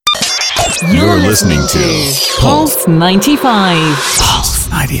You're listening to Pulse 95. Pulse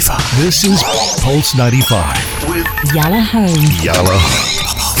 95. This is Pulse 95 with Yalla Home. Yalla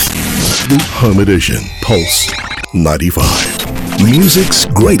Home. The Home Edition. Pulse 95. Music's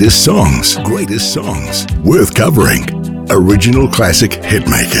greatest songs. Greatest songs. Worth covering. Original classic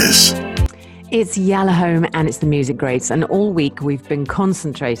hitmakers. It's Yalla Home and it's the music greats, and all week we've been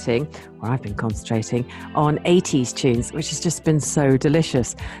concentrating, or I've been concentrating, on 80s tunes, which has just been so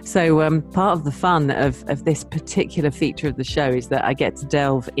delicious. So part of the fun of this particular feature of the show is that I get to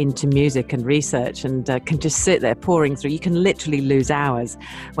delve into music and research and can just sit there pouring through. You can literally lose hours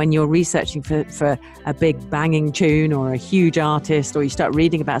when you're researching for a big banging tune or a huge artist, or you start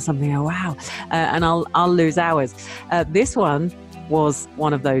reading about something, oh wow, and I'll lose hours. This one was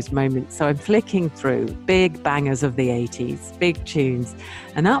one of those moments. So I'm flicking through big bangers of the 80s, big tunes,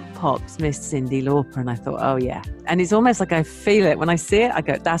 and up pops Miss Cyndi Lauper, and I thought, oh yeah. And it's almost like I feel it. When I see it, I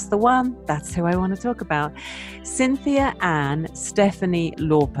go, that's the one. That's who I want to talk about. Cynthia Ann Stephanie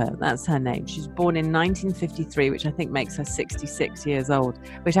Lauper, that's her name. She's born in 1953, which I think makes her 66 years old,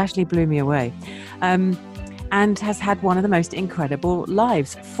 which actually blew me away. And has had one of the most incredible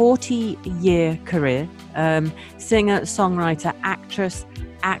lives, 40-year career, singer, songwriter, actress,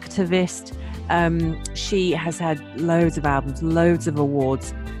 activist. She has had loads of albums, loads of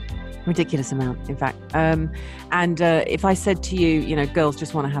awards, ridiculous amount, in fact. And if I said to you, you know, girls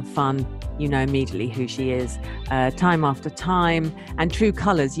just want to have fun, you know immediately who she is. Time After Time and True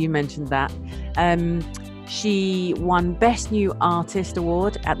Colours, you mentioned that. She won Best New Artist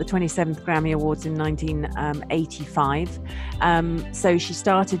Award at the 27th Grammy Awards in 1985. So she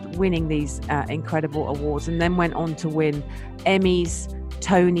started winning these incredible awards and then went on to win Emmys,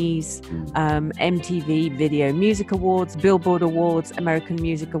 Tonys, MTV Video Music Awards, Billboard Awards, American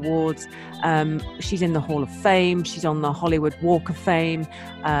Music Awards. She's in the Hall of Fame. She's on the Hollywood Walk of Fame.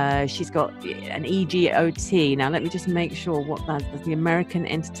 She's got an EGOT. Now, let me just make sure what that's the American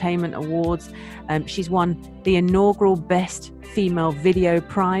Entertainment Awards. She's won the inaugural Best Female Video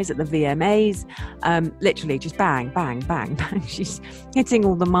Prize at the VMAs. Literally just bang, bang, bang, bang. She's hitting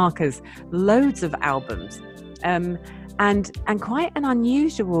all the markers. Loads of albums. And quite an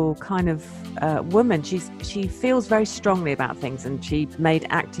unusual kind of woman. She feels very strongly about things, and she made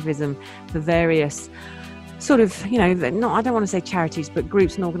activism for various sort of, you know, I don't want to say charities, but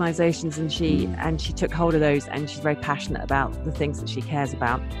groups and organisations, and she took hold of those, and she's very passionate about the things that she cares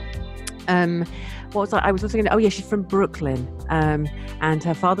about. What was I was also going to, oh yeah, she's from Brooklyn, and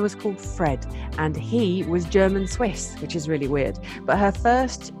her father was called Fred, and he was German Swiss, which is really weird. But her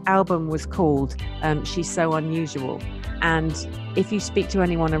first album was called She's So Unusual, and if you speak to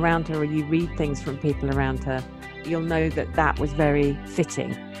anyone around her or you read things from people around her, you'll know that that was very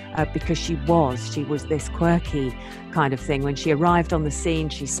fitting, because she was this quirky kind of thing. When she arrived on the scene,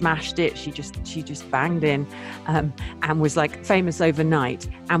 she smashed it. She just banged in, and was like famous overnight,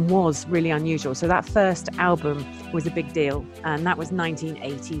 and was really unusual. So that first album was a big deal, and that was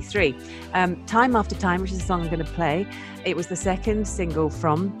 1983. Time After Time, which is the song I'm going to play, it was the second single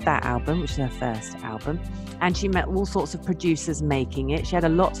from that album, which is her first album. And she met all sorts of producers making it. She had a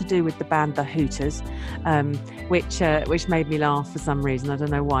lot to do with the band The Hooters, which made me laugh for some reason. I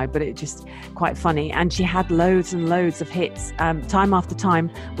don't know why, but it just quite funny. And she had loads and loads of hits. Time After Time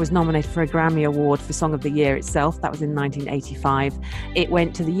was nominated for a Grammy Award for Song of the Year itself. That was in 1985. It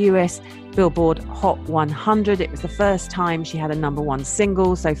went to the US Billboard Hot 100. It was the first time she had a number one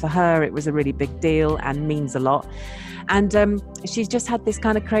single. So for her, it was a really big deal and means a lot. And she's just had this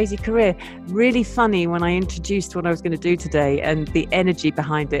kind of crazy career. Really funny when I introduced what I was going to do today and the energy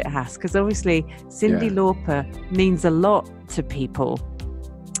behind it has, because obviously Cyndi Lauper means a lot to people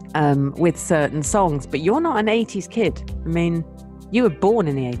with certain songs, but you're not an 80s kid. I mean, you were born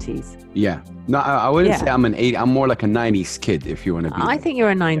in the 80s. Yeah. No, I wouldn't say I'm an 80s. I'm more like a 90s kid, if you want to be. I think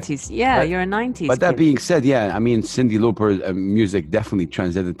you're a 90s. Yeah, you're a 90s But that kid. being said, yeah, I mean, Cyndi Lauper's music definitely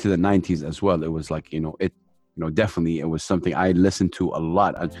transcended to the 90s as well. It was like, definitely it was something I listened to a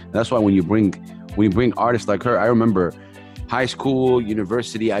lot. And that's why when you bring artists like her, I remember high school,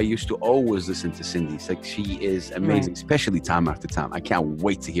 university, I used to always listen to Cyndi. It's like, she is amazing, especially Time After Time. I can't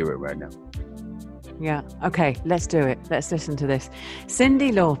wait to hear it right now. Yeah. Okay, let's do it. Let's listen to this.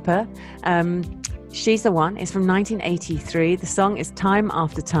 Cyndi Lauper, She's the One. It's from 1983. The song is Time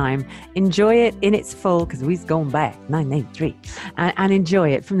After Time. Enjoy it in its full, because we've gone back, 1983. And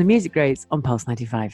enjoy it from the Music Greats on Pulse 95.